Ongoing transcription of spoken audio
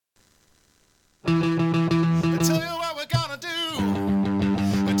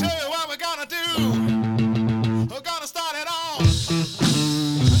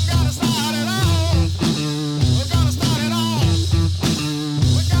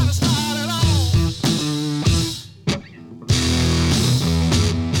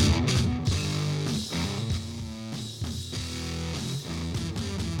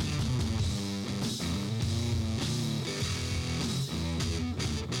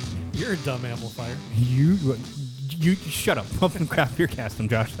You're a dumb amplifier. You shut up. Welcome to Craft Beer Cast. I'm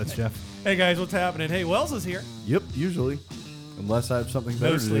Josh. That's Jeff. Hey guys, what's happening? Hey, Wells is here. Yep, usually. Unless I have something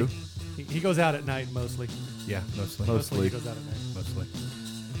better Mostly. to do. He goes out at night mostly. Yeah, mostly. Mostly he goes out at night. Mostly.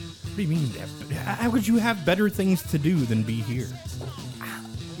 What do you mean? How would you have better things to do than be here?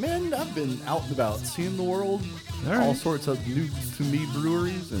 Man, I've been out and about, seeing the world, All right. all sorts of new to me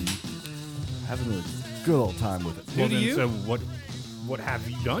breweries, and having a good old time with it. New to you? So what have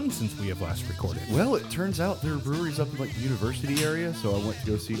you done since we have last recorded? Well, it turns out there are breweries up in like the university area, so I went to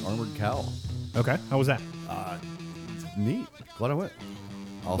go see Armored Cow. Okay. How was that? Neat. Glad I went.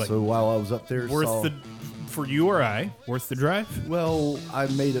 Also, while I was up there, saw, for you or I, worth the drive? well, I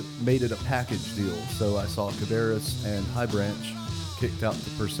made it a package deal. So I saw Cabarrus and High Branch kicked out the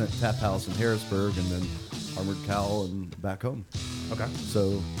Percent Tap House in Harrisburg, and then Armored Cow and back home. Okay.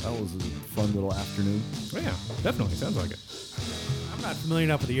 So that was a fun little afternoon. Oh, yeah, definitely. Sounds like it. I'm not familiar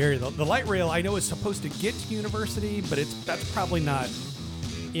enough with the area. The light rail I know is supposed to get to university, but that's probably not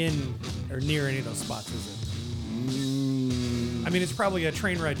in or near any of those spots, is it? I mean, it's probably a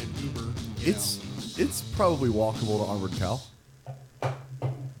train ride to Uber. It's probably walkable to Armored Cow.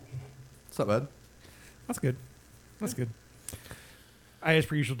 It's not bad. That's good. That's good. I, as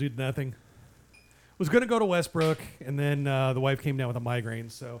per usual, did nothing. Was going to go to Westbrook, and then the wife came down with a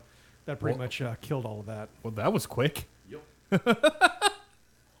migraine, so that pretty much killed all of that. Well, that was quick. Yep.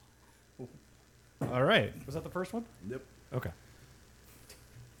 All right. Was that the first one? Yep. Okay.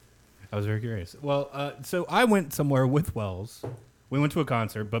 I was very curious. Well, so I went somewhere with Wells. We went to a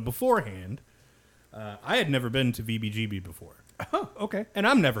concert, but beforehand, I had never been to VBGB before. Oh, okay. And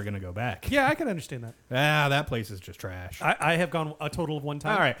I'm never going to go back. Yeah, I can understand that. That place is just trash. I have gone a total of one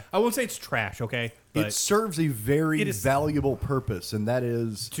time. All right. I won't say it's trash, okay? But It serves a very It is- valuable purpose, and that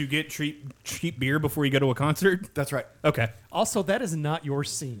is to get cheap beer before you go to a concert? that's right. Okay. Also, that is not your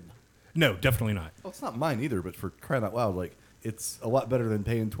scene. No, definitely not. Well, it's not mine either, but for crying out loud, like it's a lot better than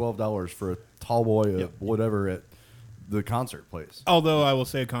paying $12 for a tall boy, whatever at the concert place. Although I will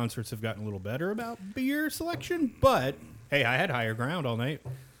say concerts have gotten a little better about beer selection, but hey, I had higher ground all night.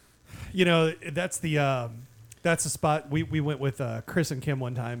 You know, that's the spot we went with Chris and Kim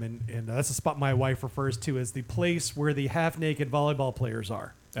one time, and that's the spot my wife refers to as the place where the half-naked volleyball players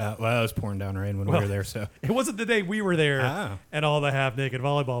are. Well, it was pouring down rain when we were there, so. It wasn't the day we were there, Ah. and all the half-naked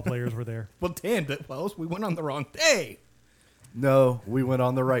volleyball players were there. Well, damn it, Wells. We went on the wrong day. No, we went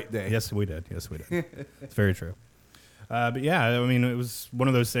on the right day. Yes, we did. It's very true. But yeah, I mean, it was one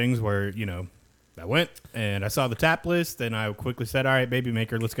of those things where, you know, I went and I saw the tap list and I quickly said, all right, Baby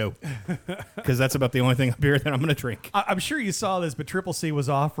Maker, let's go. Because that's about the only thing up here that I'm going to drink. I'm sure you saw this, but Triple C was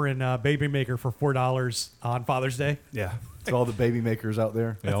offering Baby Maker for $4 on Father's Day. Yeah. To all the baby makers out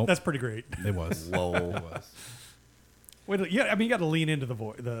there. Yep. That's pretty great. It was. Lol. It was. Wait, yeah, I mean, you got to lean into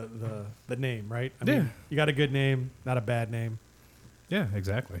the name, right? I Yeah. mean, you got a good name, not a bad name, Yeah,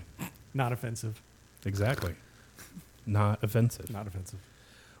 exactly. not offensive, Exactly. Not offensive. not offensive.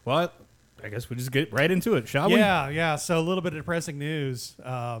 Well, I guess we just get right into it, shall we? Yeah. So a little bit of depressing news.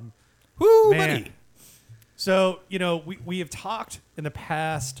 Woo, Man. buddy. So, you know, we have talked in the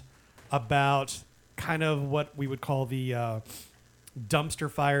past about kind of what we would call the dumpster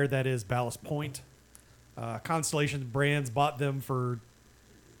fire that is Ballast Point. Constellation Brands bought them for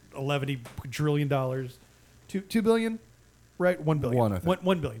 $11 trillion. $2 billion? Right? $1 billion. One, I think.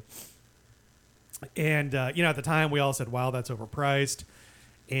 $1 billion. And, you know, at the time we all said, wow, that's overpriced.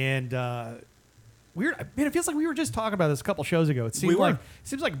 And weird. Man, it feels like we were just talking about this a couple shows ago. It seems We were.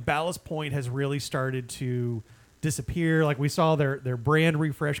 seems like Ballast Point has really started to disappear. Like we saw their brand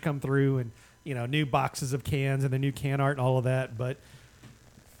refresh come through, and you know, new boxes of cans and the new can art and all of that, but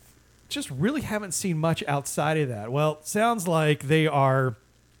just really haven't seen much outside of that. Well, it sounds like they are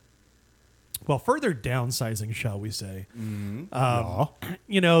further downsizing, shall we say?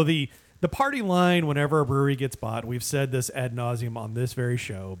 You know, the party line whenever a brewery gets bought. We've said this ad nauseum on this very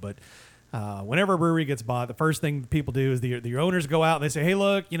show, but whenever a brewery gets bought, the first thing people do is the owners go out and they say, hey,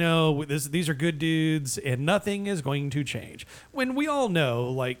 look, you know, these are good dudes and nothing is going to change. When we all know,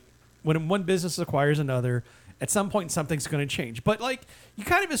 like, when one business acquires another, at some point something's going to change. But, like, you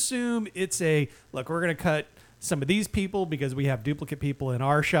kind of assume it's look, we're going to cut some of these people because we have duplicate people in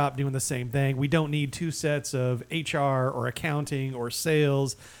our shop doing the same thing. We don't need two sets of HR or accounting or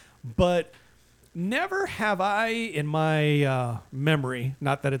sales. But never have I, in my memory,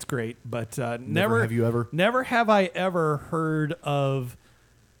 not that it's great, but never have you ever? Never have I ever heard of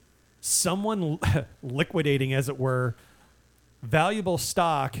someone liquidating, as it were, valuable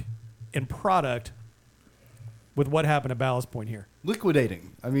stock and product with what happened to Ballast Point here.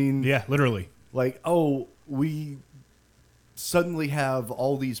 Liquidating. I mean, Yeah, literally. like, oh, we suddenly have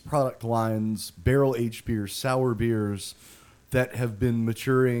all these product lines, barrel-aged beers, sour beers, that have been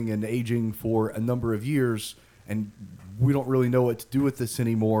maturing and aging for a number of years, and we don't really know what to do with this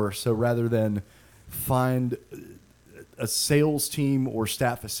anymore. So rather than find a sales team or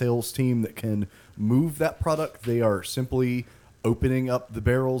staff a sales team that can move that product, they are simply opening up the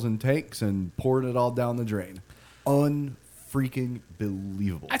barrels and tanks and pouring it all down the drain. Unfreaking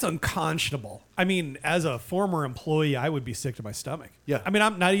believable. That's unconscionable. I mean, as a former employee, I would be sick to my stomach. Yeah. I mean,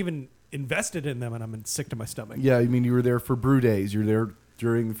 I'm not even invested in them, and I'm sick to my stomach. Yeah, I mean, you were there for brew days. You're there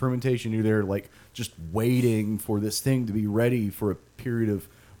during the fermentation. You're there, like, just waiting for this thing to be ready for a period of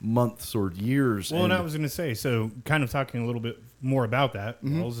months or years. Well, and I was going to say, so kind of talking a little bit more about that.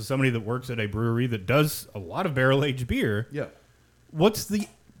 Mm-hmm. Wells is somebody that works at a brewery that does a lot of barrel-aged beer. Yeah. What's the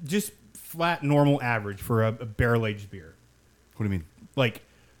just flat normal average for a barrel-aged beer? What do you mean? Like,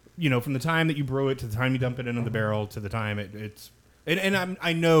 you know, from the time that you brew it to the time you dump it into the barrel to the time it's... And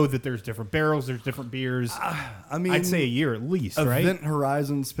I know that there's different barrels, there's different beers. I mean, I'd say a year at least, right? Event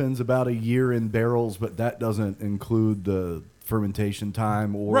Horizon spends about a year in barrels, but that doesn't include the fermentation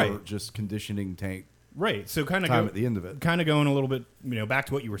time or Right. just conditioning tank Right. So kind of time at the end of it. Kind of going a little bit, you know, back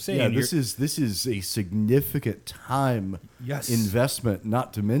to what you were saying. Yeah, this is a significant time Yes. investment,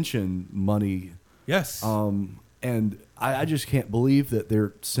 not to mention money. Yes. And I just can't believe that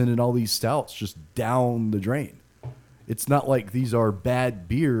they're sending all these stouts just down the drain. It's not like these are bad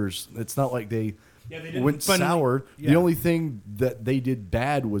beers. It's not like they didn't went fundamentally- sour. yeah. The only thing that they did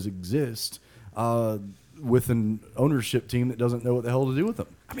bad was exist with an ownership team that doesn't know what the hell to do with them.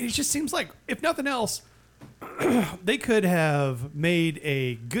 I mean, it just seems like, if nothing else, they could have made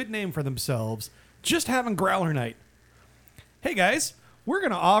a good name for themselves just having Growler Night. Hey, guys, we're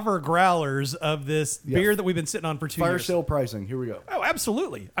going to offer growlers of this Yeah. beer that we've been sitting on for 2 Fire years. sale pricing. Here we go. Oh,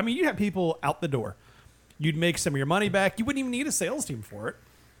 absolutely. I mean, you have people out the door. You'd make some of your money back. You wouldn't even need a sales team for it.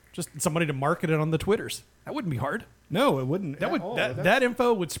 Just somebody to market it on the Twitters. That wouldn't be hard. no, it wouldn't. That would that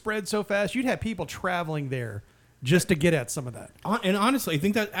info would spread so fast. You'd have people traveling there just to get at some of that. And honestly, I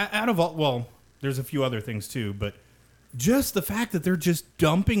think that out of all, well, there's a few other things too, but just the fact that they're just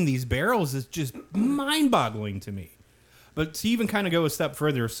dumping these barrels is just mind-boggling to me. But to even kind of go a step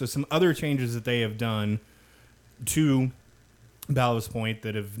further, so some other changes that they have done to Ballast Point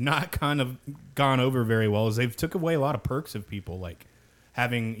that have not kind of gone over very well is they've took away a lot of perks of people, like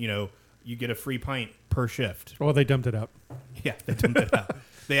having, you know, you get a free pint per shift. Well, they dumped it out. Yeah, they dumped it out.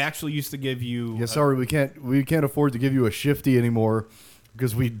 They actually used to give you... Yeah, sorry, we can't afford to give you a shifty anymore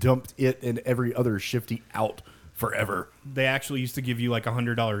because we dumped it and every other shifty out forever. They actually used to give you like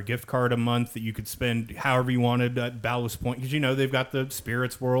 $100 gift card a month that you could spend however you wanted at Ballast Point, because, you know, they've got the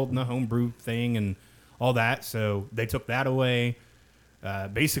Spirits World and the homebrew thing and all that. So they took that away.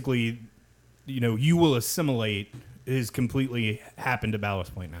 Basically, you know, You Will Assimilate is completely happened to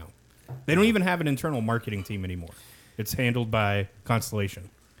Ballast Point now. They don't even have an internal marketing team anymore. It's handled by Constellation.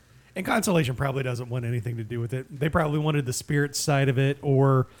 And Constellation probably doesn't want anything to do with it. They probably wanted the spirit side of it,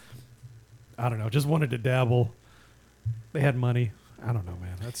 or I don't know, just wanted to dabble. They had money. I don't know,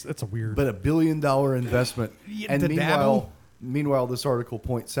 man. That's a weird. But $1 billion investment. And to meanwhile, this article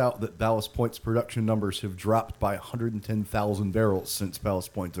points out that Ballast Point's production numbers have dropped by 110,000 barrels since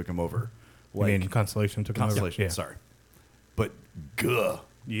Ballast Point took them over. I mean, Constellation took them over. Constellation, Yeah. sorry. But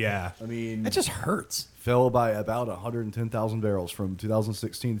Yeah. I mean, it just hurts. fell by about 110,000 barrels from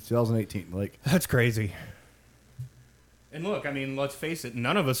 2016 to 2018. Like, That's crazy. And look, I mean, let's face it,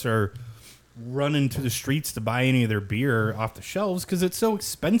 none of us are running to the streets to buy any of their beer off the shelves because it's so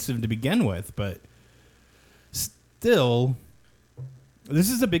expensive to begin with. But still, this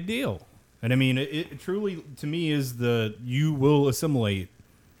is a big deal. And I mean, it truly, to me, is you will assimilate.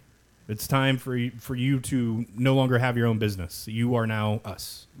 It's time for you to no longer have your own business. You are now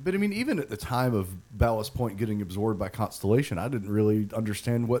us. but I mean, even at the time of Ballast Point getting absorbed by Constellation, I didn't really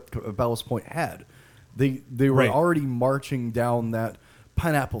understand what Ballast Point had. They were Right. already marching down that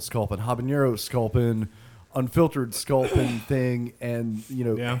pineapple sculpin, habanero sculpin, unfiltered sculpin thing, and you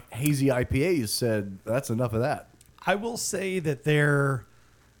know, Yeah. hazy IPAs said that's enough of that. I will say that their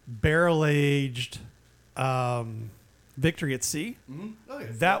barrel aged Victory at Sea,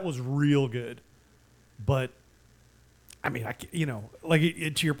 that was real good. But I mean, you know, like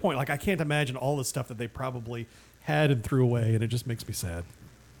to your point, like I can't imagine all the stuff that they probably had and threw away, and it just makes me sad.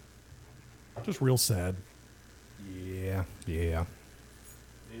 Just real sad. Yeah. Yeah.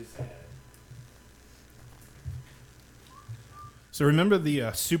 So remember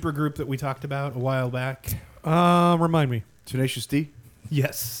the super group that we talked about a while back? Remind me, Tenacious D?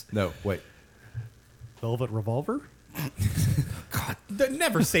 Yes. No, wait. Velvet Revolver. God,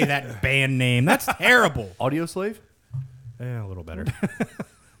 never say that band name. That's terrible. Audio Slave? A little better.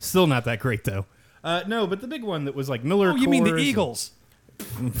 Still not that great though. No, but the big one that was like Miller. Oh, you mean the Coors- Eagles?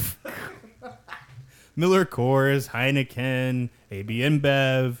 Miller Coors, Heineken, AB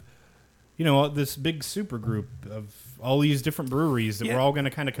InBev. You know, this big super group of all these different breweries that Yeah. were all going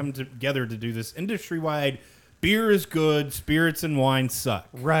to kind of come together to do this industry-wide. Beer is good, spirits and wine suck.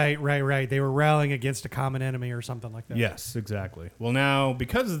 Right. They were rallying against a common enemy or something like that. Yes, exactly. Well, now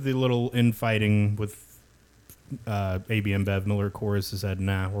because of the little infighting with AB InBev, Miller Coors has said,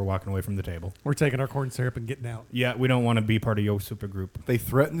 "Nah, we're walking away from the table. We're taking our corn syrup and getting out. Yeah, we don't want to be part of your super group." They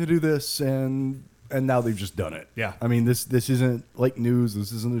threatened to do this, and now they've just done it. Yeah. I mean, this isn't like news.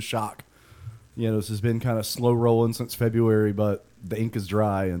 This isn't a shock. You know, this has been kind of slow rolling since February, but the ink is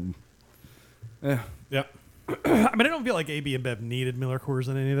dry, and Yep. I mean, I don't feel like AB InBev needed Miller Coors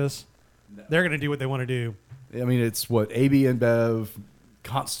in any of this. They're going to do what they want to do. I mean, it's what AB InBev,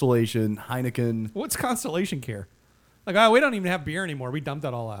 Constellation, Heineken, What's Constellation care? Like, oh, we don't even have beer anymore. We dumped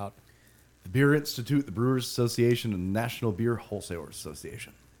that all out. the Beer Institute, the Brewers Association, and the National Beer Wholesalers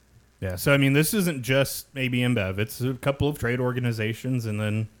Association. Yeah, so I mean, this isn't just AB InBev. It's a couple of trade organizations, and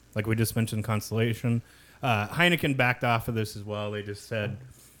then, like we just mentioned, Constellation. Heineken backed off of this as well. They just said,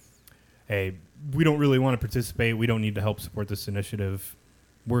 hey, we don't really want to participate. We don't need to help support this initiative.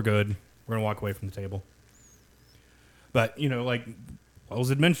 We're good. We're going to walk away from the table. But, you know, like Wells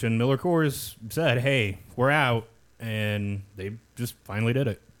had mentioned, Miller Coors said, hey, we're out, and they just finally did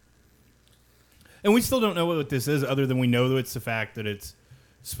it. And we still don't know what this is, other than we know that it's the fact that it's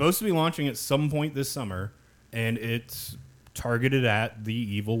supposed to be launching at some point this summer, and it's targeted at the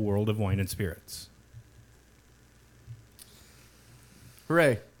evil world of wine and spirits.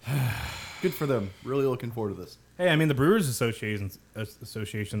 Hooray. Good for them. Really looking forward to this. Hey, I mean, the Brewers Association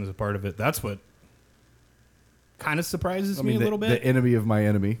is a part of it. That's what kind of surprises me a little bit. The enemy of my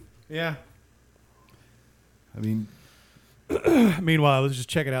enemy. Yeah. I mean, Meanwhile, I was just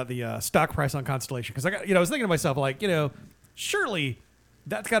checking out the stock price on Constellation because I was thinking to myself, like, surely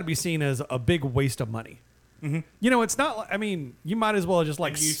that's got to be seen as a big waste of money. Mm-hmm. It's not. I mean, you might as well just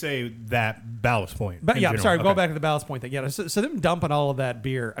like you say that Ballast Point. But in yeah, general. sorry. Okay. Going back to the Ballast Point thing. Yeah. So them dumping all of that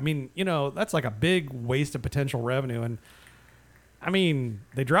beer. I mean, that's like a big waste of potential revenue. And I mean,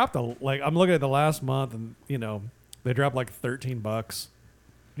 they dropped I'm looking at the last month, and they dropped like $13.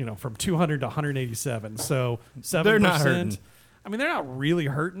 From 200 to 187. So 7%. They're not hurting. I mean, they're not really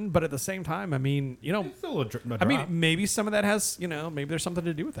hurting, but at the same time, I mean, It's still a drop. I mean, maybe some of that has, maybe there's something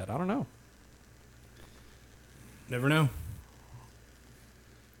to do with that. I don't know. Never know. All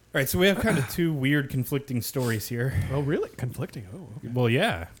right, so we have kind of two weird conflicting stories here. Oh, really? Conflicting. Oh, okay. Well,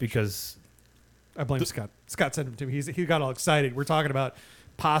 yeah, because I blame Scott. Scott sent him to me. He got all excited. We're talking about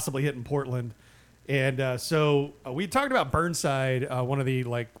possibly hitting Portland. And so we talked about Burnside, one of the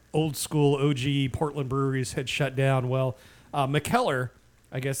like old school OG Portland breweries had shut down. Well, McKellar,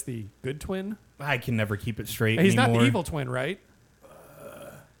 I guess the good twin. I can never keep it straight He's anymore. not the evil twin, right?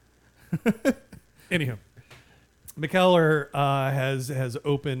 Anywho, McKellar has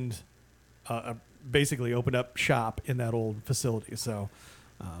opened, basically opened up shop in that old facility. So,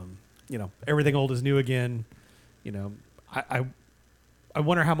 everything old is new again. I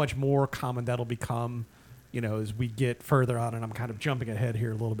wonder how much more common that'll become, as we get further on. And I'm kind of jumping ahead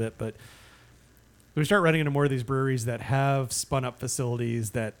here a little bit, but we start running into more of these breweries that have spun up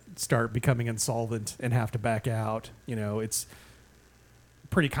facilities that start becoming insolvent and have to back out. It's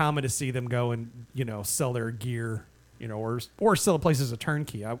pretty common to see them go and, sell their gear, or sell places as a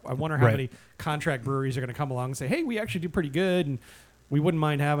turnkey. I wonder how Right. many contract breweries are going to come along and say, hey, we actually do pretty good, and we wouldn't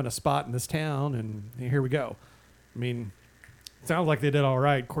mind having a spot in this town, and here we go. I mean, it sounds like they did all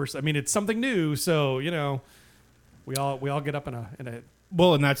right. Of course, I mean, it's something new, so, we all get up in a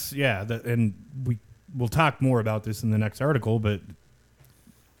Well, and that's and we'll talk more about this in the next article, but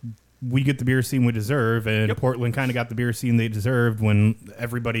we get the beer scene we deserve, and Yep. Portland kind of got the beer scene they deserved when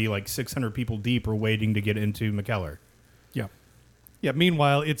everybody, like 600 people deep, are waiting to get into McKellar. Yeah,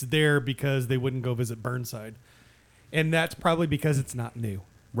 meanwhile, it's there because they wouldn't go visit Burnside. And that's probably because it's not new,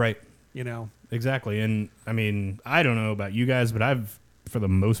 Right. Exactly. And I mean, I don't know about you guys, but I've, for the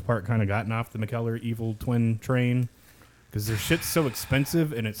most part, kind of gotten off the McKellar evil twin train because their shit's so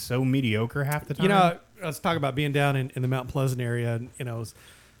expensive and it's so mediocre half the time. Let's talk about being down in the Mount Pleasant area. And,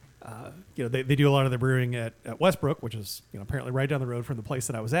 they do a lot of their brewing at Westbrook, which is, apparently right down the road from the place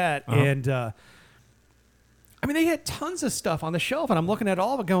that I was at. Uh-huh. And, I mean, they had tons of stuff on the shelf, and I'm looking at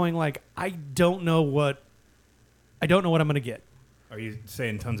all of it going like, I don't know what I'm going to get. Are you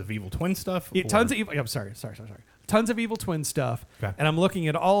saying tons of evil twin stuff? Yeah, tons of evil. I'm sorry. Tons of evil twin stuff, Okay. and I'm looking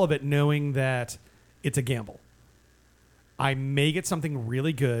at all of it, knowing that it's a gamble. I may get something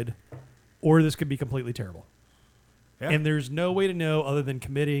really good, or this could be completely terrible. Yeah. And there's no way to know other than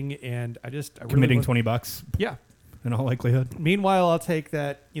committing. And I really Committing $20 Yeah. in all likelihood. Meanwhile, I'll take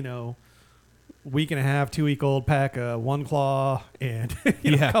that, week and a half, 2-week-old pack of One Claw and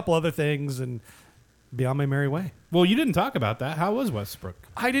a couple other things and be on my merry way. Well, you didn't talk about that. How was Westbrook?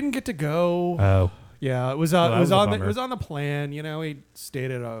 I didn't get to go. Oh. Yeah, it was Well, that was a on bummer. it was on the plan. We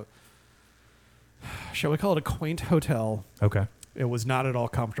stayed at a, shall we call it a quaint hotel. Okay. It was not at all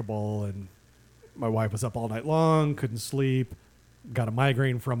comfortable, and my wife was up all night long, couldn't sleep, got a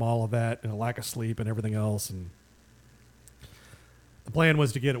migraine from all of that and a lack of sleep and everything else. And the plan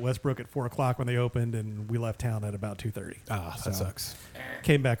was to get at Westbrook at 4:00 when they opened, and we left town at about 2:30. Ah, that sucks.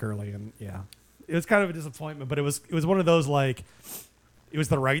 Came back early, and it was kind of a disappointment, but it was one of those like. It was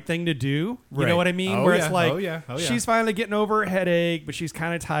the right thing to do. You Right. know what I mean? Oh, Where yeah. it's like, Oh, yeah. Oh, yeah. she's finally getting over her headache, but she's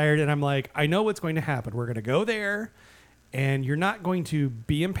kind of tired. And I'm like, I know what's going to happen. We're going to go there, and you're not going to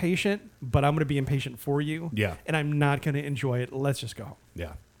be impatient, but I'm going to be impatient for you. Yeah. And I'm not going to enjoy it. Let's just go home.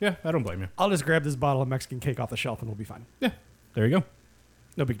 Yeah. Yeah, I don't blame you. I'll just grab this bottle of Mexican cake off the shelf, and we'll be fine. Yeah. There you go.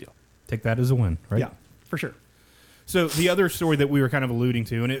 No big deal. Take that as a win, right? Yeah, for sure. So the other story that we were kind of alluding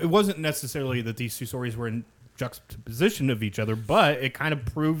to, and it wasn't necessarily that these two stories were in juxtaposition of each other, but it kind of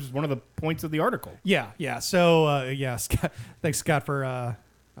proves one of the points of the article. Yeah. So, Scott, thanks, Scott, for, I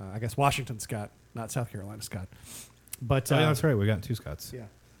guess, Washington Scott, not South Carolina Scott. But Yeah, that's right. We got two Scots. Yeah,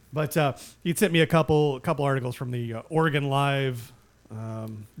 but he'd sent me a couple articles from the Oregon Live,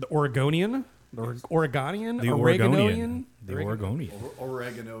 the Oregonian, the Oregonian, The Oregonian, The Oregonian.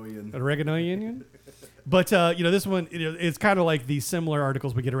 Oregonian. Oregonian. But this one, it's kind of like the similar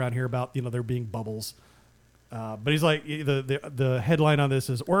articles we get around here about there being bubbles. But he's like the headline on this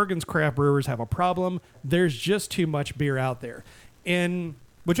is Oregon's craft brewers have a problem. There's just too much beer out there, and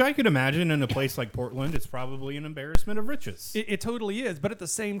Which I could imagine in a place like Portland, it's probably an embarrassment of riches. it totally is. But at the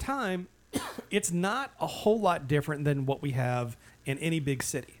same time, it's not a whole lot different than what we have in any big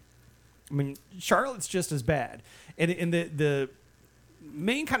city. I mean, Charlotte's just as bad. And the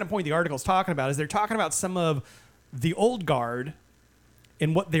main kind of point the article's talking about is they're talking about some of the old guard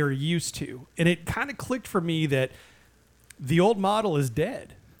and what they're used to. And it kind of clicked for me that the old model is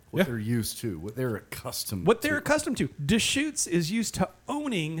dead. What they're used to, what they're accustomed What to. they're accustomed to. Deschutes is used to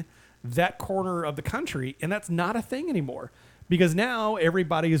owning that corner of the country, and that's not a thing anymore. Because now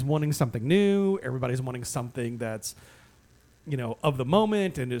everybody is wanting something new. Everybody's wanting something that's, of the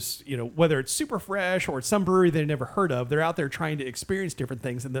moment, and is, whether it's super fresh or it's some brewery they've never heard of, they're out there trying to experience different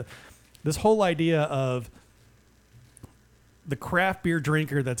things. And this whole idea of the craft beer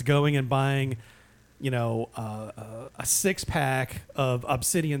drinker that's going and buying, a 6-pack of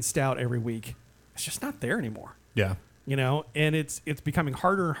Obsidian Stout every week, it's just not there anymore. Yeah. And it's becoming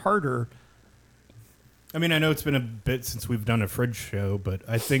harder and harder. I mean, I know it's been a bit since we've done a fridge show, but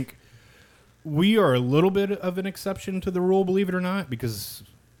I think we are a little bit of an exception to the rule, believe it or not, because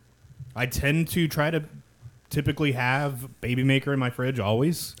I tend to try to typically have Baby Maker in my fridge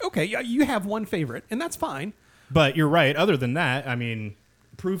always. Okay, yeah, you have one favorite, and that's fine. But you're right. Other than that, I mean,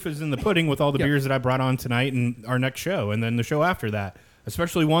 proof is in the pudding with all the Yep. beers that I brought on tonight and our next show, and then the show after that.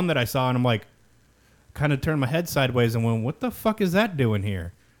 Especially one that I saw, and I'm like, kind of turned my head sideways and went, "What the fuck is that doing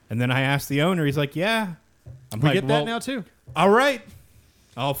here?" And then I asked the owner. He's like, "Yeah." I'm We like, get "Well, that now too. all right,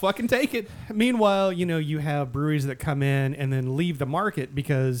 I'll fucking take it." Meanwhile, you have breweries that come in and then leave the market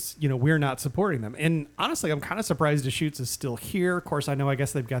because, we're not supporting them. And honestly, I'm kind of surprised Deschutes is still here. Of course, I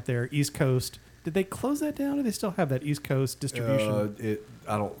guess they've got their East Coast. Did they close that down, or they still have that East Coast distribution?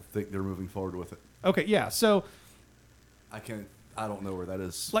 I don't think they're moving forward with it. Okay, yeah. So, I don't know where that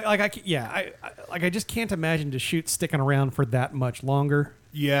is. I just can't imagine Deschutes sticking around for that much longer.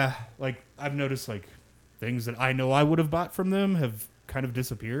 Yeah, like I've noticed, like things that I know I would have bought from them have kind of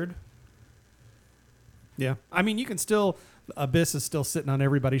disappeared. Yeah. I mean, you can still, Abyss is still sitting on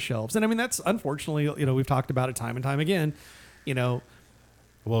everybody's shelves. And I mean, that's unfortunately, we've talked about it time and time again.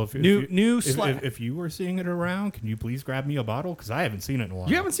 Well, if if you were seeing it around, can you please grab me a bottle? Because I haven't seen it in a while.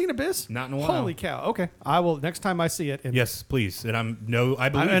 You haven't seen Abyss? Not in a while. Holy cow. Okay. I will, next time I see it. And Yes, please. And I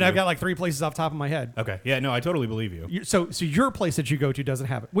believe and you. I've got like 3 places off the top of my head. Okay. Yeah, no, I totally believe you. So your place that you go to doesn't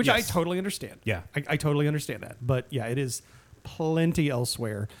have it, which I Yes. totally understand. Yeah. I totally understand that. But yeah, it is plenty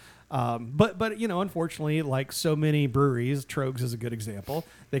elsewhere. But unfortunately, like so many breweries, Trogs is a good example.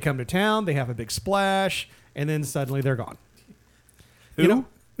 They come to town, they have a big splash, and then suddenly they're gone. Who?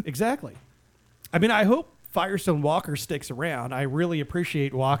 Exactly. I mean, I hope Firestone Walker sticks around. I really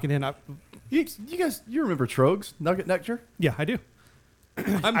appreciate walking in. You guys, you remember Trogs, Nugget Nectar? Yeah, I do.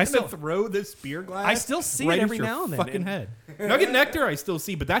 I'm going still- to throw this beer glass. I still see right it at every your now and then. Fucking And- head. Nugget Nectar, I still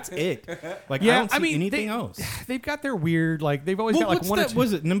see, but that's it. Like, I don't see anything else. They've got their weird, like they've always got like what's one or that? two.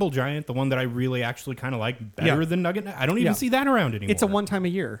 Was it Nimble Giant, the one that I really actually kind of like better Yeah. than Nugget? I don't even Yeah. see that around anymore. It's a one time a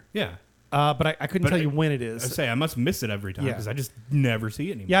year, Yeah. but I couldn't But tell you I- when it I is. say I must miss it every time Yeah. because I just never see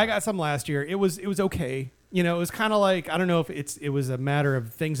it anymore. Yeah, I got some last year. It was okay. You know, it was kind of like I don't know if it was a matter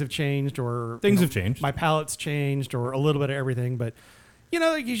of things have changed or Things you know, have changed. My palate's changed or a little bit of everything, but you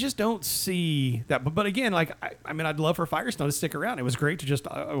know, like, you just don't see that. But again, like I mean, I'd love for Firestone to stick around. It was great to just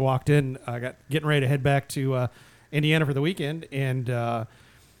I walked in. I got getting ready to head back to Indiana for the weekend and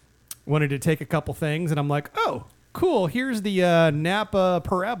wanted to take a couple things, and I'm like, oh, cool. Here's the Napa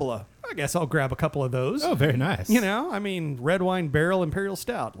Parabola. I guess I'll grab a couple of those. Oh, very nice. You know, I mean, red wine barrel imperial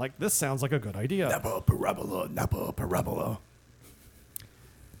stout. Like, this sounds like a good idea. Napa Parabola, Napa Parabola.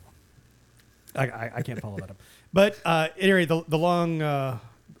 I can't follow that up. But anyway, the long And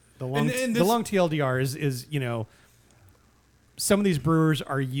the this- long TLDR is you know, some of these brewers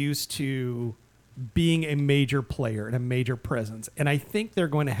are used to being a major player and a major presence, and I think they're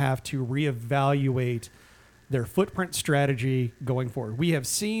going to have to reevaluate their footprint strategy going forward. We have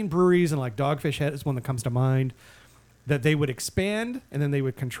seen breweries, and like Dogfish Head is one that comes to mind, that they would expand and then they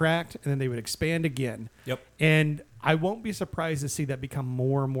would contract and then they would expand again. Yep. And I won't be surprised to see that become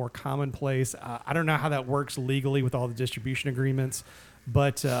more and more commonplace. I don't know how that works legally with all the distribution agreements,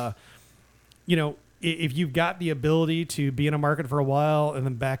 but you know, if you've got the ability to be in a market for a while and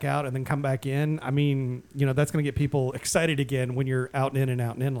then back out and then come back in, I mean, you know, that's going to get people excited again when you're out and in and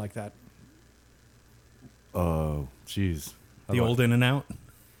out and in like that. Oh, jeez. The old In and Out.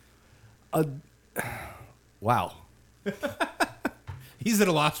 Wow. He's at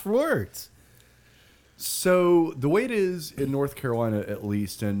a loss for words. So the way it is in North Carolina, at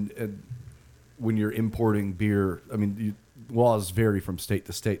least, and when you're importing beer, I mean, laws vary from state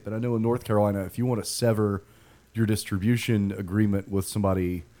to state. But I know in North Carolina, if you want to sever your distribution agreement with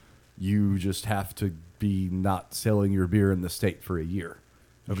somebody, you just have to be not selling your beer in the state for a year.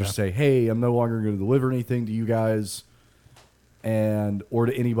 You just say, hey, I'm no longer going to deliver anything to you guys or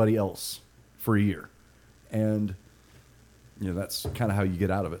to anybody else for a year. And, you know, that's kind of how you get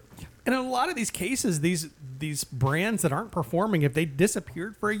out of it. And in a lot of these cases, these brands that aren't performing, if they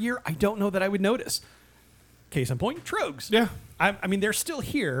disappeared for a year, I don't know that I would notice. Case in point, Trogs. Yeah. I mean, they're still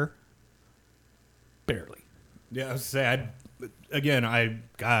here, barely. Yeah, I was say I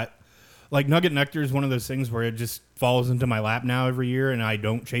got like Nugget Nectar is one of those things where it just falls into my lap now every year, and I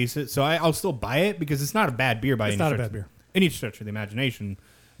don't chase it. So I'll still buy it because it's not a bad beer by It's any not a stretch, bad beer. any stretch of the imagination.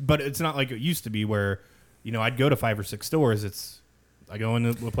 But it's not like it used to be where, you know, I'd go to 5 or 6 stores. I go into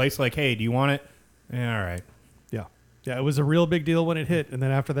a place like, hey, do you want it? Yeah, all right. Yeah. Yeah, it was a real big deal when it hit. And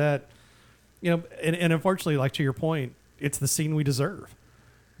then after that, you know, and unfortunately, like to your point, it's the scene we deserve.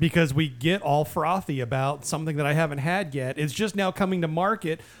 Because we get all frothy about something that I haven't had yet. It's just now coming to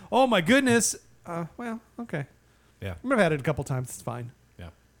market. Oh, my goodness. Well, okay. Yeah. I've had it a couple times. It's fine. Yeah.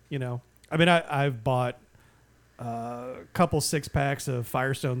 You know, I mean, I've bought a couple 6-packs of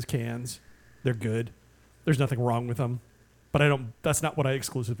Firestone's cans. They're good. There's nothing wrong with them, but that's not what I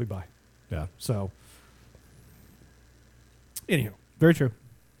exclusively buy. Yeah. So, anyhow, Very true.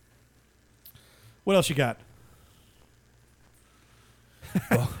 what else you got?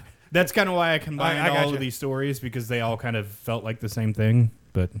 That's kind of why I combined I all gotcha. of these stories because they all kind of felt like the same thing.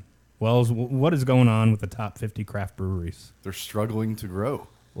 But, Wells, what is going on with the top 50 craft breweries? They're struggling to grow.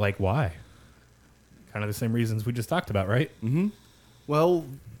 Like, why? Kind of the same reasons we just talked about, right? Mm-hmm. Well,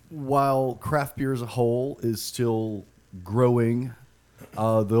 while craft beer as a whole is still growing, the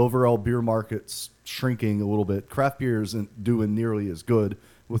overall beer market's shrinking a little bit. Craft beer isn't doing nearly as good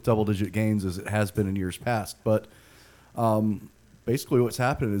with double-digit gains as it has been in years past. But basically what's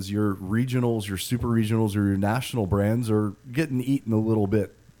happening is your regionals, your super regionals, or your national brands are getting eaten a little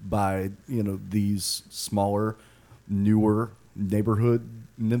bit by, you know, these smaller, newer, neighborhood,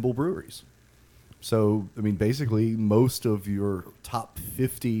 nimble breweries. So, I mean, basically, most of your top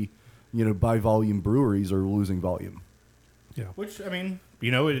 50, you know, by volume breweries are losing volume. Yeah. Which, I mean,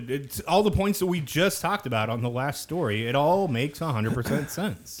 you know, it's all the points that we just talked about on the last story. It all makes 100%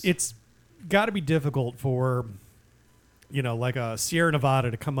 sense. It's got to be difficult for, you know, like a Sierra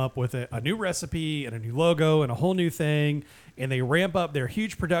Nevada to come up with a new recipe and a new logo and a whole new thing, and they ramp up their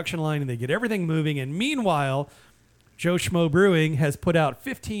huge production line and they get everything moving. And meanwhile, Joe Schmo Brewing has put out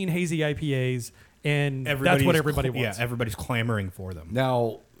 15 hazy IPAs, and that's what everybody wants. Yeah, everybody's clamoring for them.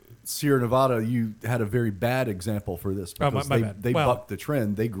 Now, Sierra Nevada, you had a very bad example for this Oh, because my bad. they Well- bucked the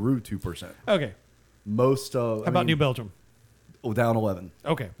trend. They grew 2%. Okay. Most How about New Belgium? Oh, down 11.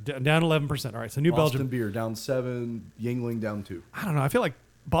 Okay, down 11%. All right, so New Boston Belgium. Beer down 7. Yingling down 2. I don't know. I feel like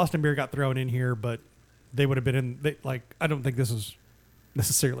Boston Beer got thrown in here, but they would have been in. I don't think this is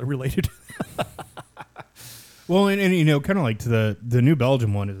necessarily related. Well, and you know, kind of like to the New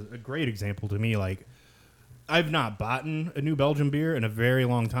Belgium one is a great example to me. Like, I've not bought a New Belgium beer in a very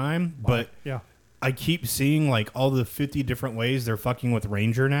long time, but Yeah. I keep seeing like all the 50 different ways they're fucking with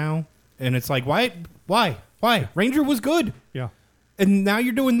Ranger now, and it's like, why? Ranger was good, Yeah. and now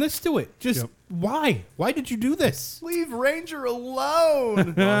you're doing this to it. Just Yep. why? Why did you do this? Leave Ranger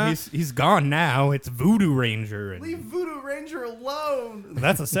alone. Well, he's gone now. It's Voodoo Ranger. And Leave Voodoo Ranger alone.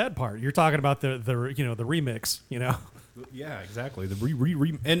 That's a sad part. You're talking about the remix, yeah, exactly. The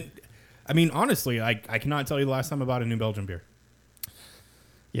re and I mean, honestly, I cannot tell you the last time I bought a New Belgium beer.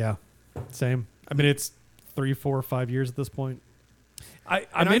 Yeah. Same. I mean, it's 3, 4, 5 years at this point. I'm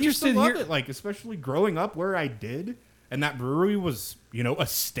And I just interested love here. it, like especially growing up where I did, and that brewery was a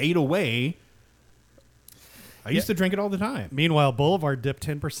state away. I used to drink it all the time. Meanwhile, Boulevard dipped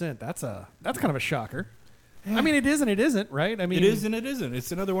 10%. That's kind of a shocker. I mean, it is and it isn't, right? I mean, It is and it isn't.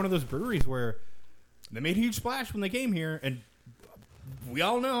 It's another one of those breweries where they made a huge splash when they came here, and we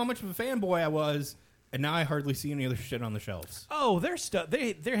all know how much of a fanboy I was, and now I hardly see any other shit on the shelves. Oh, their stuff.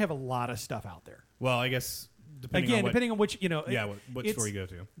 They have a lot of stuff out there. Well, I guess depending Depending on which, what it's- store you go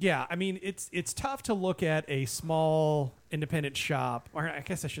to. Yeah, I mean, it's tough to look at a small independent shop, or I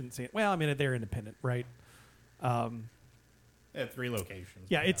guess I shouldn't say it. Well, I mean, they're independent, right? They have 3 locations.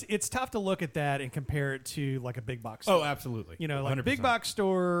 Yeah, it's tough to look at that and compare it to like a big box. Oh, store. absolutely. Like a big 100%. box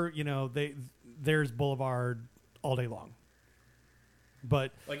store. There's Boulevard all day long.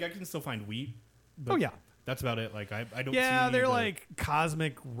 But Like I can still find wheat. But oh yeah, that's about it. Like I don't. yeah, see they're the- like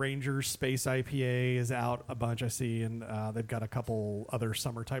Cosmic Ranger Space IPA is out a bunch I see, and they've got a couple other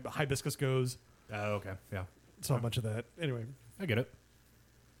summer type. Hibiscus Goes, Oh, okay, yeah, so a bunch of that. Anyway, I get it.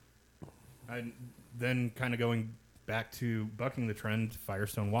 And then kind of going back to bucking the trend,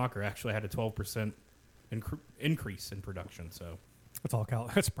 Firestone Walker actually had a 12% increase in production. So that's all.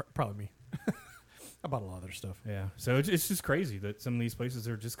 That's probably me. I bought a lot of other stuff. yeah, so it's just crazy that some of these places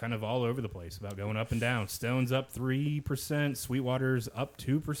are just kind of all over the place about going up and down. Stone's up 3%, Sweetwater's up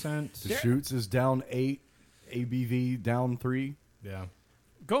 2%. Deschutes is down 8. ABV down 3. Yeah.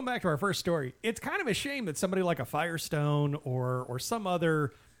 Going back to our first story, it's kind of a shame that somebody like a Firestone or some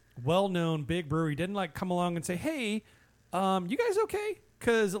other well-known big brewery didn't like come along and say, "Hey, you guys okay?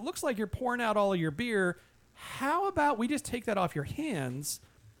 Because it looks like you're pouring out all of your beer. How about we just take that off your hands?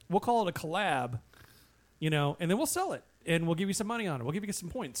 We'll call it a collab, and then we'll sell it and we'll give you some money on it. We'll give you some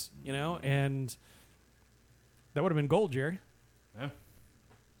points, and that would have been gold, Jerry. Yeah.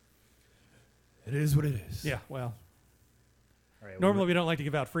 It is what it is. Yeah, well, All right, normally we don't like to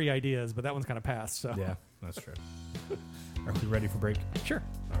give out free ideas, but that one's kind of passed. So Yeah, that's true. Are we ready for break? sure,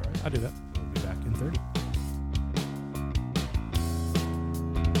 All right. I'll do that. We'll be back in 30.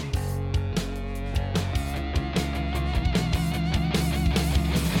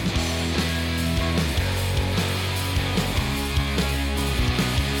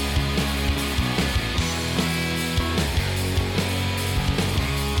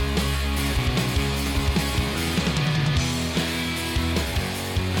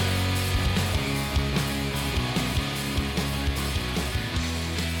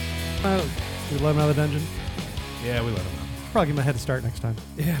 We let him out of the dungeon. Yeah, we let them know. Probably give him a head start next time.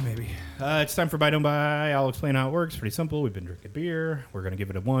 Yeah, maybe. It's time for Buy Don't Buy. I'll explain how it works. Pretty simple. We've been drinking beer. We're going to give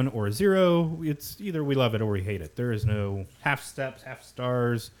it a 1 or a 0. It's either we love it or we hate it. There is no half steps, half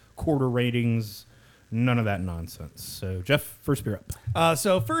stars, quarter ratings, none of that nonsense. So, Jeff, first beer up.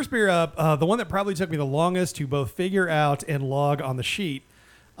 So first beer up, the one that probably took me the longest to both figure out and log on the sheet.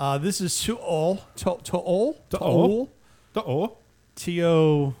 This is Tool. Tool.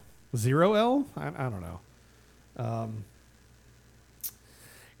 T-O-0-L? I don't know.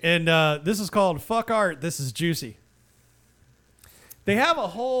 And this is called Fuck Art. This is juicy. They have a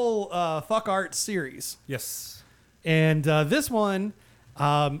whole Fuck Art series. Yes. And this one,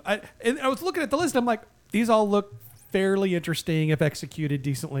 I was looking at the list. I'm like, these all look fairly interesting if executed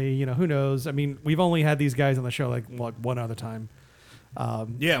decently. Who knows? I mean, we've only had these guys on the show like one other time.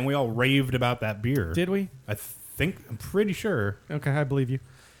 Yeah, and we all raved about that beer. Did we? I'm pretty sure. Okay, I believe you.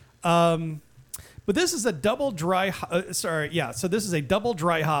 But this is a double dry. So this is a double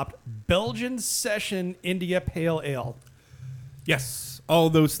dry hopped Belgian Session India Pale Ale. Yes, all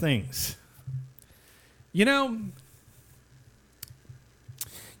those things.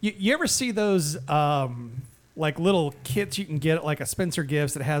 You ever see those like little kits you can get at like a Spencer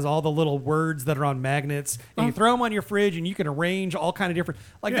Gifts that has all the little words that are on magnets, and you throw them on your fridge and you can arrange all kind of different.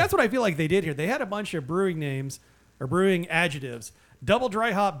 Like Yeah. that's what I feel like they did here. They had a bunch of brewing names are brewing adjectives. Double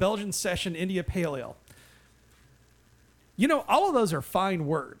dry hop Belgian Session India Pale Ale. You know, all of those are fine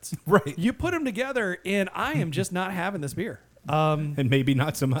words. Right. You put them together, and I am just not having this beer. And maybe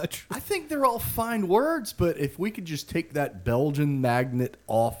not so much. I think they're all fine words, but if we could just take that Belgian magnet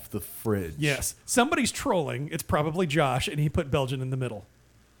off the fridge. Yes. Somebody's trolling. It's probably Josh, and he put Belgian in the middle.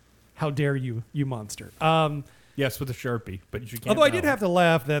 How dare you, you monster. Yes, with a Sharpie, but you can't. Although I did tell. have to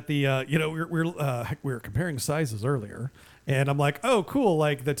laugh that the, we were comparing sizes earlier, and I'm like, oh, cool.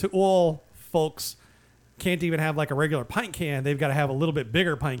 Like the Tool folks can't even have like a regular pint can. They've got to have a little bit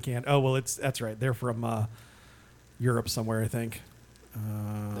bigger pint can. Oh, well, that's right. They're from Europe somewhere, I think.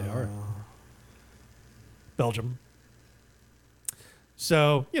 They are. Belgium.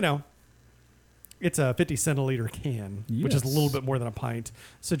 So, you know, it's a 50 centiliter can, which is a Yes. little bit more than a pint.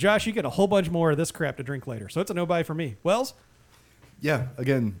 So, Josh, you get a whole bunch more of this crap to drink later. So it's a no-buy for me. Wells? Yeah,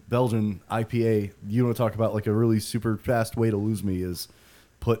 again, Belgian IPA. You want to talk about like a really super fast way to lose me is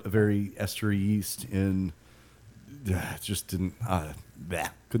put a very estery yeast in. Just didn't.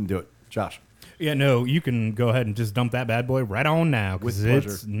 Couldn't do it. Josh. Yeah, no, you can go ahead and just dump that bad boy right on now because With it's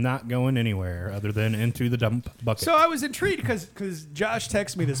pleasure. not going anywhere other than into the dump bucket. So I was intrigued because Josh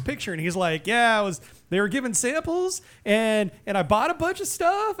texted me this picture and he's like, "Yeah, they were giving samples and I bought a bunch of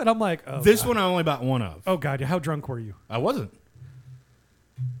stuff," and I'm like, "Oh, this God. one I only bought one of. Oh God, how drunk were you? I wasn't.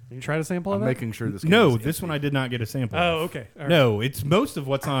 Did you try to sample I'm of that? making sure this. No, can this one I did not get a sample. Oh, of. okay. All right. No, it's most of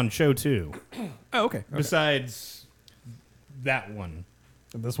what's on show 2. Oh, okay. Besides that one.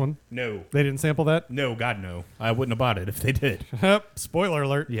 And this one, No. they didn't sample that. No, God, no. I wouldn't have bought it if they did. Spoiler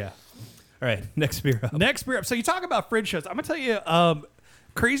alert. Yeah. All right, next beer up. Next beer up. So you talk about fridge shows. I'm gonna tell you,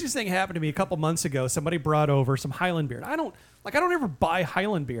 craziest thing happened to me a couple months ago. Somebody brought over some Highland beer. And I don't ever buy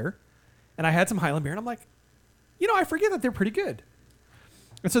Highland beer, and I had some Highland beer, and I'm like, you know, I forget that they're pretty good.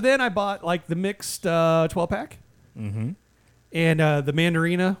 And so then I bought like the mixed 12-pack, Mm-hmm. and the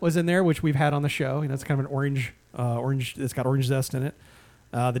Mandarina was in there, which we've had on the show. You know, it's kind of an orange. It's got orange zest in it.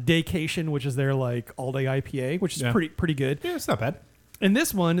 The Daycation, which is their like all-day IPA, which is Yeah. pretty good. Yeah, it's not bad. And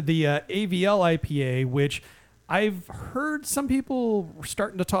this one, the AVL IPA, which I've heard some people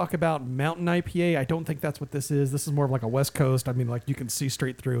starting to talk about Mountain IPA. I don't think that's what this is. This is more of like a West Coast. I mean, like you can see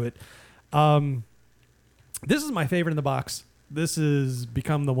straight through it. This is my favorite in the box. This has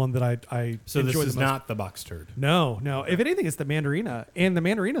become the one that I So enjoy this is the most. not the box turd. No. If anything, it's the Mandarina, and the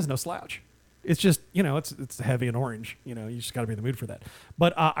Mandarina is no slouch. It's just, you know, it's heavy and orange. You know, you just got to be in the mood for that.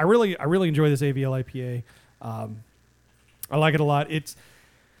 But I really enjoy this AVL IPA. I like it a lot. It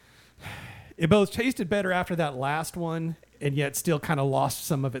both tasted better after that last one, and yet still kind of lost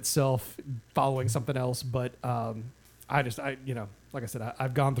some of itself following something else. But you know, like I said,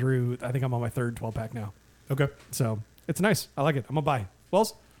 I've gone through. I think I'm on my third 12-pack now. Okay. So it's nice. I like it. I'm gonna buy.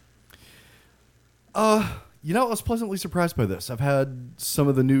 Wells. You know, I was pleasantly surprised by this. I've had some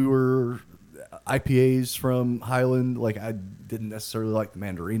of the newer IPAs from Highland. Like, I didn't necessarily like the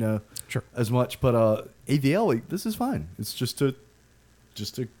Mandarina Sure. as much, but AVL, like, this is fine. It's just a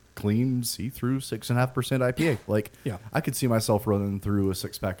clean, see-through 6.5% IPA. Like, Yeah. I could see myself running through a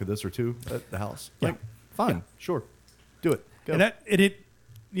 6-pack of this or 2 at the house. Yeah. Like, fine, sure, do it. Go. And it,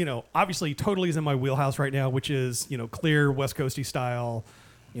 you know, obviously totally is in my wheelhouse right now, which is, you know, clear West Coasty style,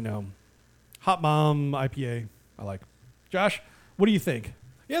 you know, Hot Mom IPA. I like. Josh, what do you think?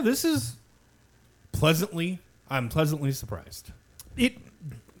 Yeah, this is I'm pleasantly surprised. It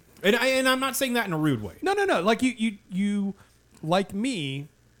And I'm not saying that in a rude way. no. Like you like me,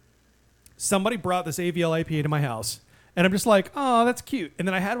 somebody brought this AVL IPA to my house, and I'm just like, oh, that's cute. And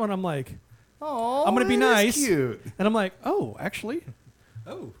then I had one. I'm like, Oh, I'm gonna be that nice. is cute. and I'm like, oh, actually,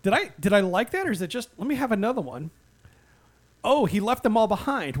 Oh. did I like that, or is it just let me have another one? Oh, he left them all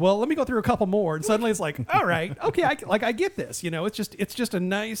behind. Well, let me go through a couple more, and suddenly it's like, all right, okay, I get this. You know, it's just a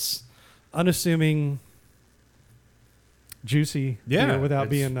nice, unassuming, juicy Yeah, beer without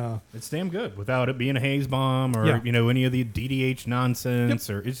it's- being. It's damn good without it being a haze bomb or Yeah. you know any of the DDH nonsense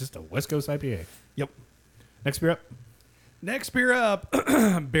or it's just a West Coast IPA. Yep. Next beer up. Next beer up,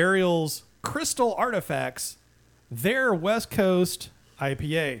 Burial's Crystal Artifacts, their West Coast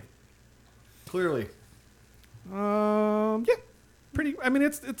IPA. Clearly. Yeah, pretty. I mean,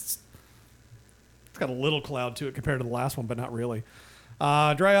 it's got a little cloud to it compared to the last one, but not really.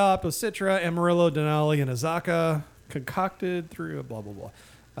 Dry hop with Citra, Amarillo, Denali, and Azaka, concocted through a blah blah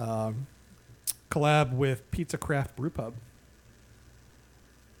blah. Collab with Pizza Craft Brew Pub.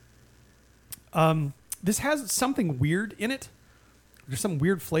 This has something weird in it. There's some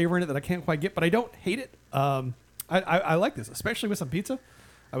weird flavor in it that I can't quite get, but I don't hate it. I like this, especially with some pizza.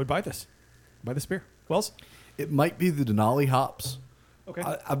 I would buy this. Buy this beer. Wells? It might be the Denali hops. Okay.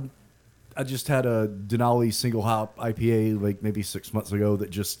 I just had a Denali single hop IPA like maybe 6 months ago that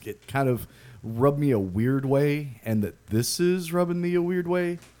just it kind of rubbed me a weird way, and that this is rubbing me a weird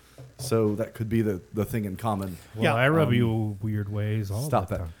way. So that could be the thing in common. Well, Yeah, I rub you weird ways all stop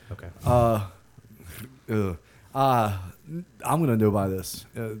the that. time. Okay. I'm gonna no buy this.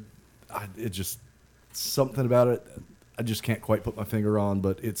 It just something about it. I just can't quite put my finger on,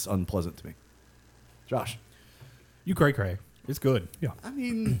 but it's unpleasant to me. Josh, You cray. It's good. Yeah. I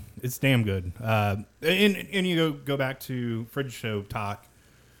mean, It's damn good. And you go back to Fridge Show talk.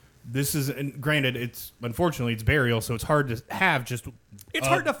 This is, and granted, it's unfortunately it's burial, so it's hard to have just. It's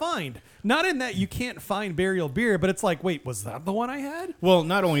hard to find. Not in that you can't find burial beer, but it's like, wait, was that the one I had? Well,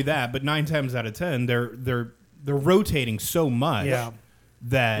 not only that, but 9 times out of 10, they're rotating so much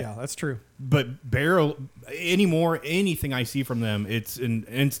that. Yeah, that's true. But barrel anything I see from them, it's an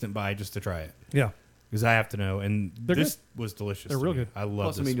instant buy just to try it Yeah. because I have to know. And They're this was delicious. They're to real me. good. I love.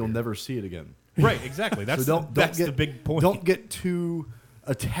 plus, I this mean, you'll beer. never see it again. Right, exactly. That's So don't that's get the big point. Don't get too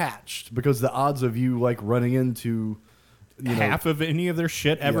attached, because the odds of you like running into half of any of their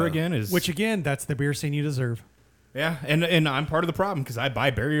shit ever Yeah. again is Which again, that's the beer scene you deserve. yeah, and I'm part of the problem because I buy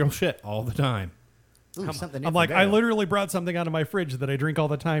burial shit all the time. Ooh, something I'm like, I literally brought something out of my fridge that I drink all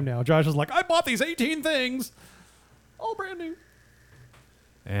the time now. Josh is like, I bought these 18 things, all brand new.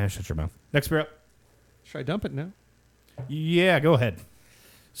 Shut your mouth. Next beer up. Should I dump it now? Yeah, go ahead.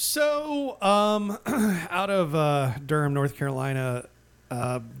 So, out of Durham, North Carolina,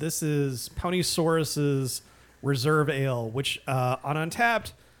 this is Ponysaurus's Reserve Ale, which on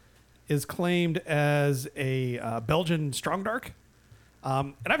Untapped is claimed as a Belgian strong dark.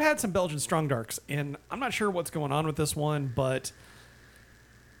 And I've had some Belgian strong darks, and I'm not sure what's going on with this one, but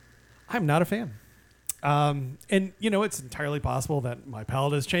I'm not a fan. And it's entirely possible that my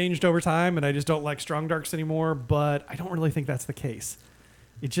palate has changed over time, and I just don't like strong darks anymore. But I don't really think that's the case.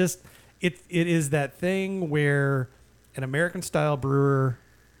 It is that thing where an American style brewer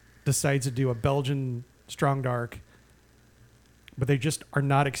decides to do a Belgian strong dark, but they just are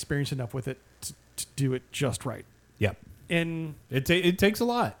not experienced enough with it to do it just right. Yep. And It takes a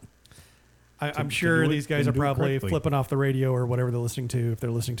lot. I'm to sure do it these guys and are do it probably correctly. flipping off the radio or whatever they're listening to, if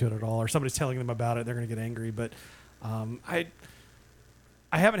they're listening to it at all, or somebody's telling them about it, they're going to get angry. But I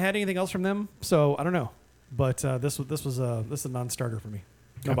haven't had anything else from them, so I don't know. But this is a non-starter for me.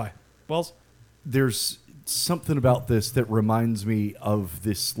 No Okay. buy. Wells? there's something about this that reminds me of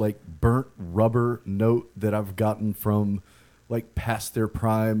this like burnt rubber note that I've gotten from like past their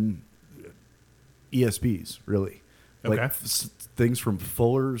prime ESBs, really. Like Okay. things from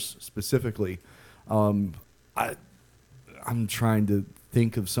Fuller's specifically. I'm trying to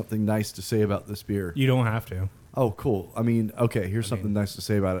think of something nice to say about this beer. You don't have to. Oh, cool. I mean, okay, here's something nice to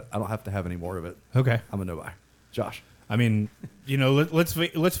say about it. I don't have to have any more of it. Okay. I'm a no buy. Josh. I mean,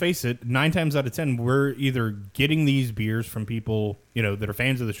 let's face it. 9 times out of 10, we're either getting these beers from people that are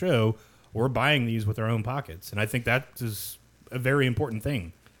fans of the show, or buying these with our own pockets, and I think that is a very important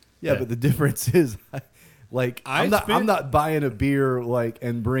thing. Yeah, but the difference is, like, I'm not buying a beer like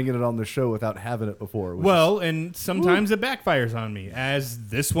and bringing it on the show without having it before. which Well, and sometimes it backfires on me, as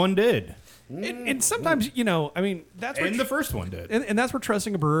this one did, And sometimes, I mean, that's where and the first one did. and that's where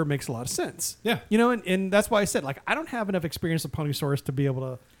trusting a brewer makes a lot of sense. Yeah. And that's why I said, like, I don't have enough experience with Ponysaurus to be able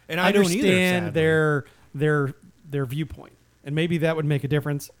to And I don't either, understand sadly. their viewpoint. And maybe that would make a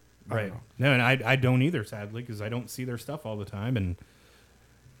difference. I don't Right. know. No, and I don't either, sadly, because I don't see their stuff all the time. And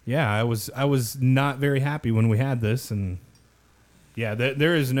yeah, I was not very happy when we had this. And yeah,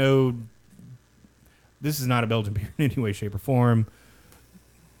 there is no. This is not a Belgian beer in any way, shape, or form.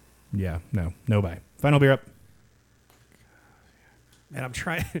 Yeah, no buy. Final beer up. And I'm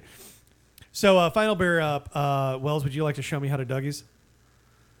trying. So, final beer up. Wells, would you like to show me how to Dougie's?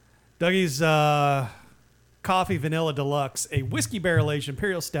 Dougie's Coffee Vanilla Deluxe, a whiskey barrel aged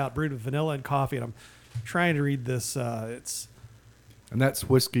imperial stout brewed with vanilla and coffee. And I'm trying to read this. It's And that's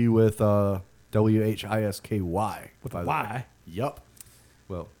whiskey with WHISKY. with by a the way. Y. Yup.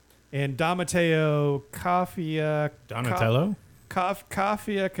 Well, And Damateo Coffea. Donatello.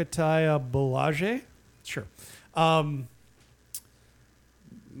 Coffea Cataya Boulage. Sure.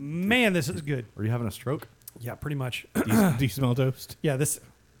 Man, this is good. are you having a stroke? Yeah, pretty much. Do you smell toast? Yeah, that's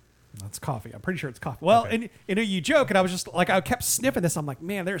coffee. I'm pretty sure it's coffee. Well, Okay. and you joke, and I was just like, I kept sniffing this. I'm like,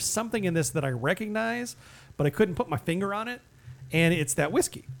 man, there's something in this that I recognize, but I couldn't put my finger on it. And it's that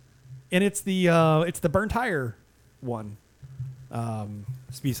whiskey, and it's the burn tire one.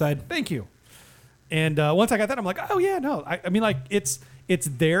 Speyside. Thank you. And once I got that, I'm like, oh yeah, no. I mean, like it's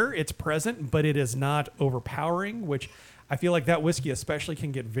there, it's present, but it is not overpowering. Which I feel like that whiskey especially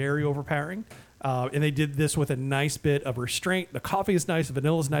can get very overpowering. And they did this with a nice bit of restraint. The coffee is nice. The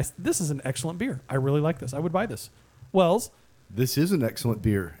vanilla is nice. This is an excellent beer. I really like this. I would buy this. Wells? This is an excellent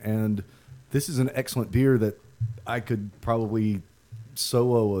beer, and this is an excellent beer that I could probably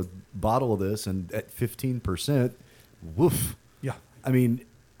solo a bottle of this, and at 15%, woof. Yeah. I mean,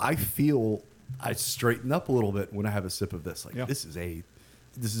 I feel I straighten up a little bit when I have a sip of this. Like Yeah. this is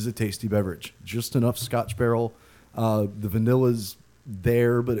a tasty beverage. Just enough Scotch barrel. The vanilla's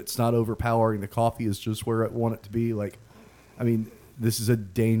there, but it's not overpowering. The coffee is just where I want it to be. Like, I mean, this is a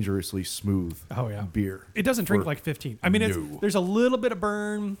dangerously smooth beer. It doesn't drink for- like 15. I mean, No. there's a little bit of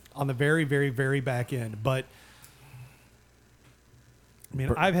burn on the very, very, very back end, but I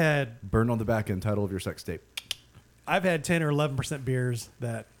mean, I've had Burn on the back end, title of your sex tape. 10 or 11% beers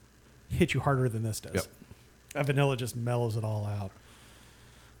that hit you harder than this does. Yep. That vanilla just mellows it all out.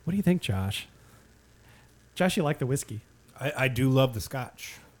 What do you think, Josh? Josh, you like the whiskey? I do love the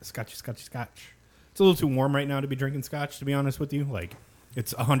scotch. Scotch. It's a little too warm right now to be drinking scotch, to be honest with you. Like,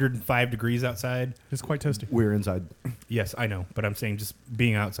 it's 105 degrees outside. It's quite toasty. We're inside. Yes, I know, but I'm saying just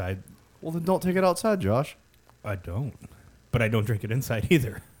being outside. Well, then don't take it outside, Josh. I don't. But I don't drink it inside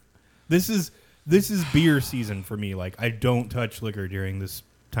either. This is beer season for me. Like, I don't touch liquor during this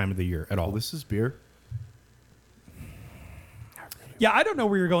time of the year at all. Well, this is beer. Yeah, I don't know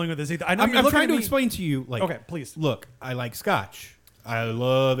where you're going with this either. I know I'm you're looking trying at to me- explain to you. Like, Okay, please. Look, I like scotch. I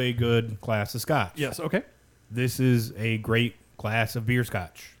love a good glass of scotch. Yes, okay. This is a great glass of beer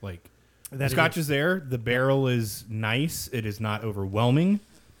scotch. Like, That the it scotch is. is there. The barrel is nice. It is not overwhelming.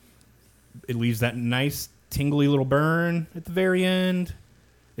 It leaves that nice tingly little burn at the very end.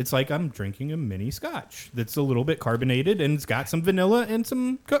 It's like I'm drinking a mini scotch that's a little bit carbonated and it's got some vanilla and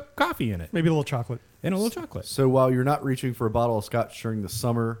some coffee in it Maybe a little chocolate. and a little chocolate. So while you're not reaching for a bottle of scotch during the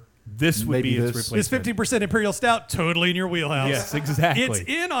summer, This would Maybe be its this- This replacement. 50% Imperial Stout, totally in your wheelhouse. Yes, exactly. It's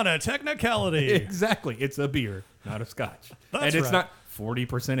in on a technicality. Exactly. It's a beer, not a scotch. That's and it's right. not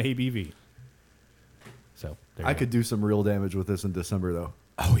 40% ABV. So there I you go. could do some real damage with this in December, though.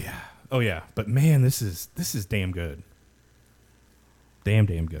 Oh yeah. But man, this is damn good. Damn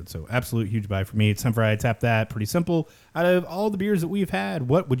good. So absolute huge buy for me. It's time for I Tap That. Pretty simple. Out of all the beers that we've had,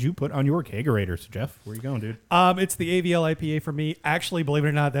 what would you put on your kegerator? So Jeff, where you going, dude? It's the AVL IPA for me. Actually, believe it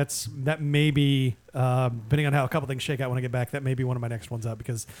or not, that may be, depending on how a couple things shake out when I get back, that may be one of my next ones up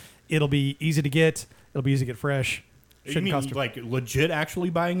because it'll be easy to get. It'll be easy to get fresh. You Shouldn't mean cost you like legit actually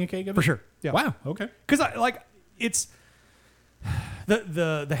buying a keg of it? for sure. Yeah. Wow. Okay. Because it's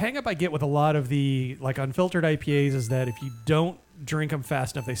the hang up I get with a lot of the like unfiltered IPAs is that if you don't drink them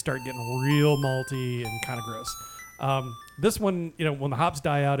fast enough, they start getting real malty and kind of gross. This one, when the hops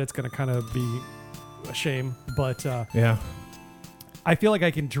die out, it's going to kind of be a shame. But Yeah. I feel like I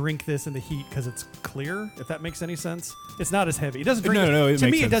can drink this in the heat because it's clear. If that makes any sense, it's not as heavy. It doesn't drink. No, it to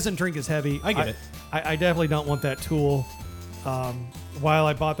makes me, it sense. doesn't drink as heavy. I get it. I definitely don't want that tool. While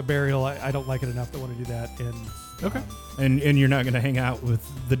I bought the burial, I don't like it enough to want to do that. And Okay. And you're not going to hang out with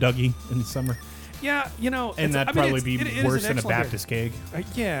the Dougie in the summer? yeah, And that'd probably be it is worse an than a excellent beer. Baptist keg.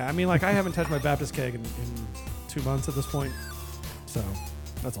 Yeah, I mean, like I haven't touched my Baptist keg in 2 months at this point, so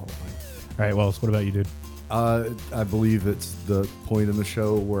that's all I'm playing. All right, Wells, what about you, dude? I believe it's the point in the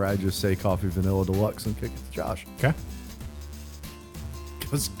show where I just say coffee vanilla deluxe and kick it to Josh. Okay.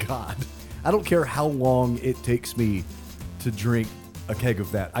 Because God, I don't care how long it takes me to drink a keg of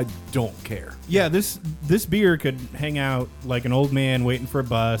that. I don't care. Yeah, this beer could hang out like an old man waiting for a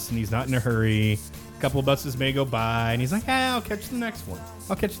bus, and he's not in a hurry. A couple of buses may go by, and he's like, "Hey, I'll catch the next one.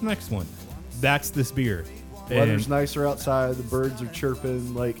 I'll catch the next one." That's this beer. Weather's And- nicer outside. The birds are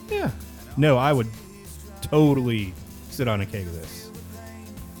chirping. Like, Yeah. No, I would totally sit on a keg of this.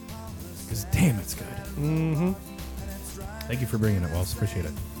 Because damn, it's good. Mm-hmm. Thank you for bringing it, Wells. Appreciate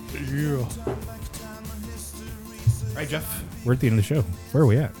it. Yeah. All right, Jeff, we're at the end of the show. Where are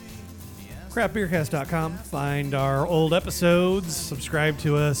we at? craftbeercast.com. Find our old episodes. Subscribe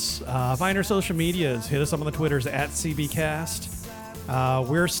to us. Find our social medias. Hit us up on the Twitters at CBcast.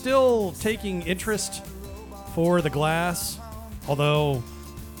 We're still taking interest for the glass, although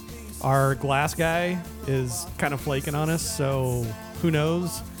our glass guy is kind of flaking on us, so who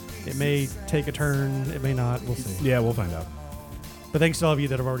knows? It may take a turn. It may not. We'll see. Yeah, we'll find out. But thanks to all of you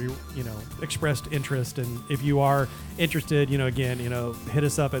that have already, expressed interest. And if you are interested, again, hit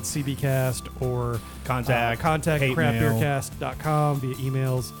us up at CBcast or contact at hate mail. craftbeercast.com via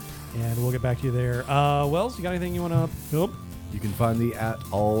emails, and we'll get back to you there. Wells, you got anything you want to fill up? you can find me at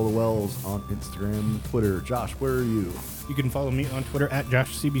All the Wells on Instagram and Twitter. Josh, where are you? You can follow me on Twitter at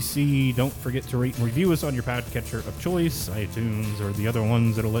JoshCBC. Don't forget to rate and review us on your podcatcher of choice, iTunes, or the other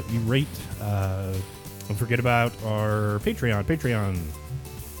ones that'll let you rate. Don't forget about our Patreon,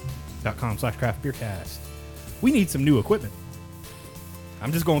 patreon.com/craftbeercast. We need some new equipment.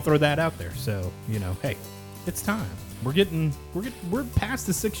 I'm just going to throw that out there. So, hey, it's time. We're past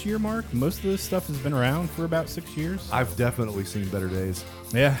the 6-year mark. Most of this stuff has been around for about 6 years. I've definitely seen better days.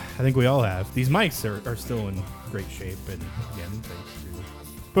 Yeah, I think we all have. These mics are still in great shape. And again, thanks to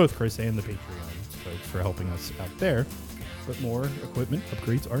both Chris and the Patreon folks for helping us out there. But more equipment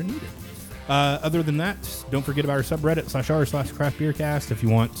upgrades are needed. Other than that, don't forget about our subreddit /r/craftbeercast if you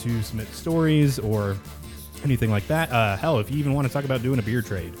want to submit stories or anything like that. Hell, if you even want to talk about doing a beer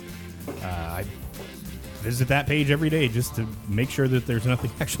trade, I visit that page every day just to make sure that there's nothing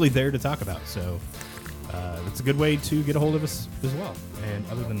actually there to talk about. So that's a good way to get a hold of us as well. And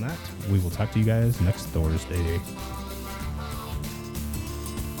other than that, we will talk to you guys next Thursday.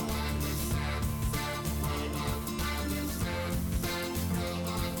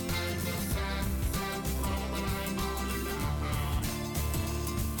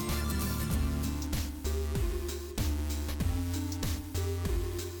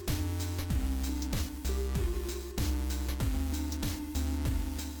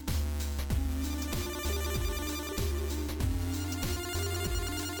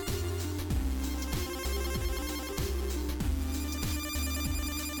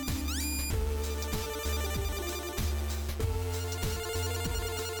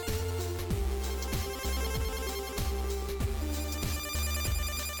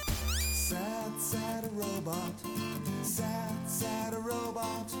 Sad robot, sad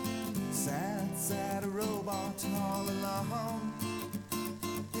robot, sad robot all alone.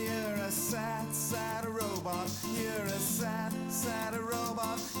 You're a sad robot, you're a sad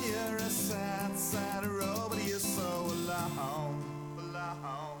robot